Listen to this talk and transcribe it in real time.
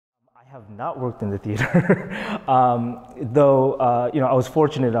have not worked in the theater, though I was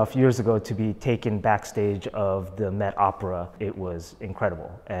fortunate enough years ago to be taken backstage of the Met Opera. It was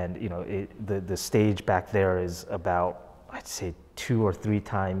incredible, and the stage back there is about, I'd say, 2 or 3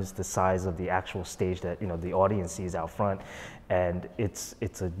 times the size of the actual stage that the audience sees out front, and it's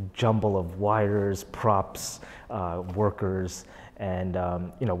a jumble of wires, props, workers, and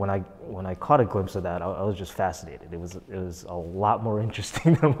when I caught a glimpse of that, I was just fascinated. It was a lot more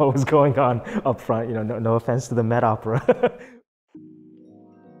interesting than what was going on up front. No offense to the Met Opera.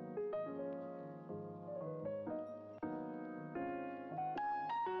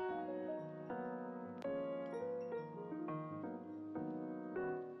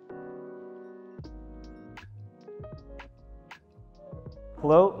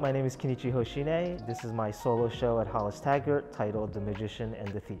 Hello, my name is Kenichi Hoshine. This is my solo show at Hollis Taggart titled The Magician and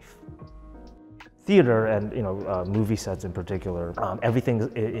the Thief. Theater and movie sets in particular,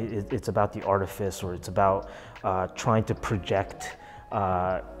 everything it's about the artifice, or it's about trying to project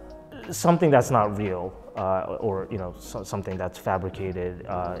something that's not real, or something that's fabricated,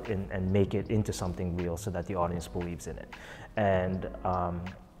 and make it into something real so that the audience believes in it. And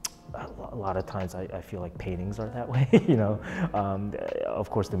a lot of times I feel like paintings are that way. Of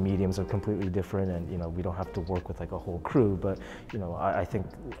course the mediums are completely different, and we don't have to work with like a whole crew, but I think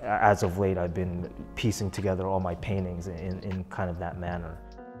as of late I've been piecing together all my paintings in kind of that manner.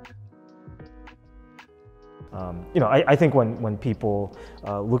 I think when people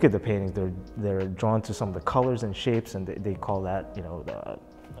look at the paintings, they're drawn to some of the colors and shapes, and they call that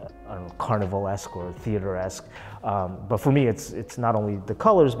I don't know, carnival-esque or theater-esque. But for me, it's not only the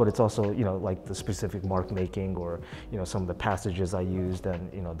colors, but it's also like the specific mark making, or some of the passages I used, and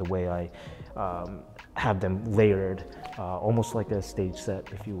the way I have them layered, almost like a stage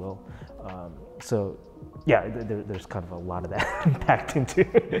set, if you will. So yeah, there's kind of a lot of that packed into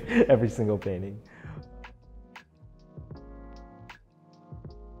every single painting.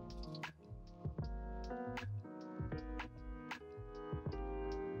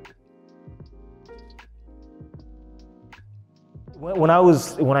 When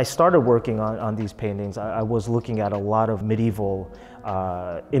I started working on these paintings, I was looking at a lot of medieval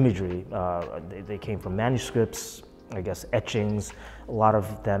imagery. They came from manuscripts, I guess etchings. A lot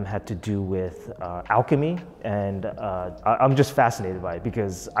of them had to do with alchemy, and I'm just fascinated by it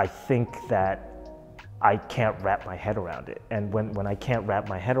because I think that I can't wrap my head around it. And when I can't wrap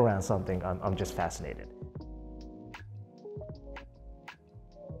my head around something, I'm just fascinated.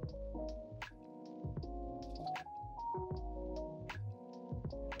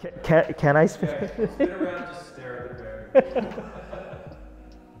 Can I spin? Yeah, spin around, just stare at the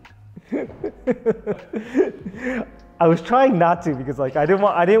bear. I was trying not to because I didn't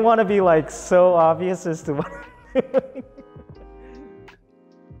want to be like so obvious as to what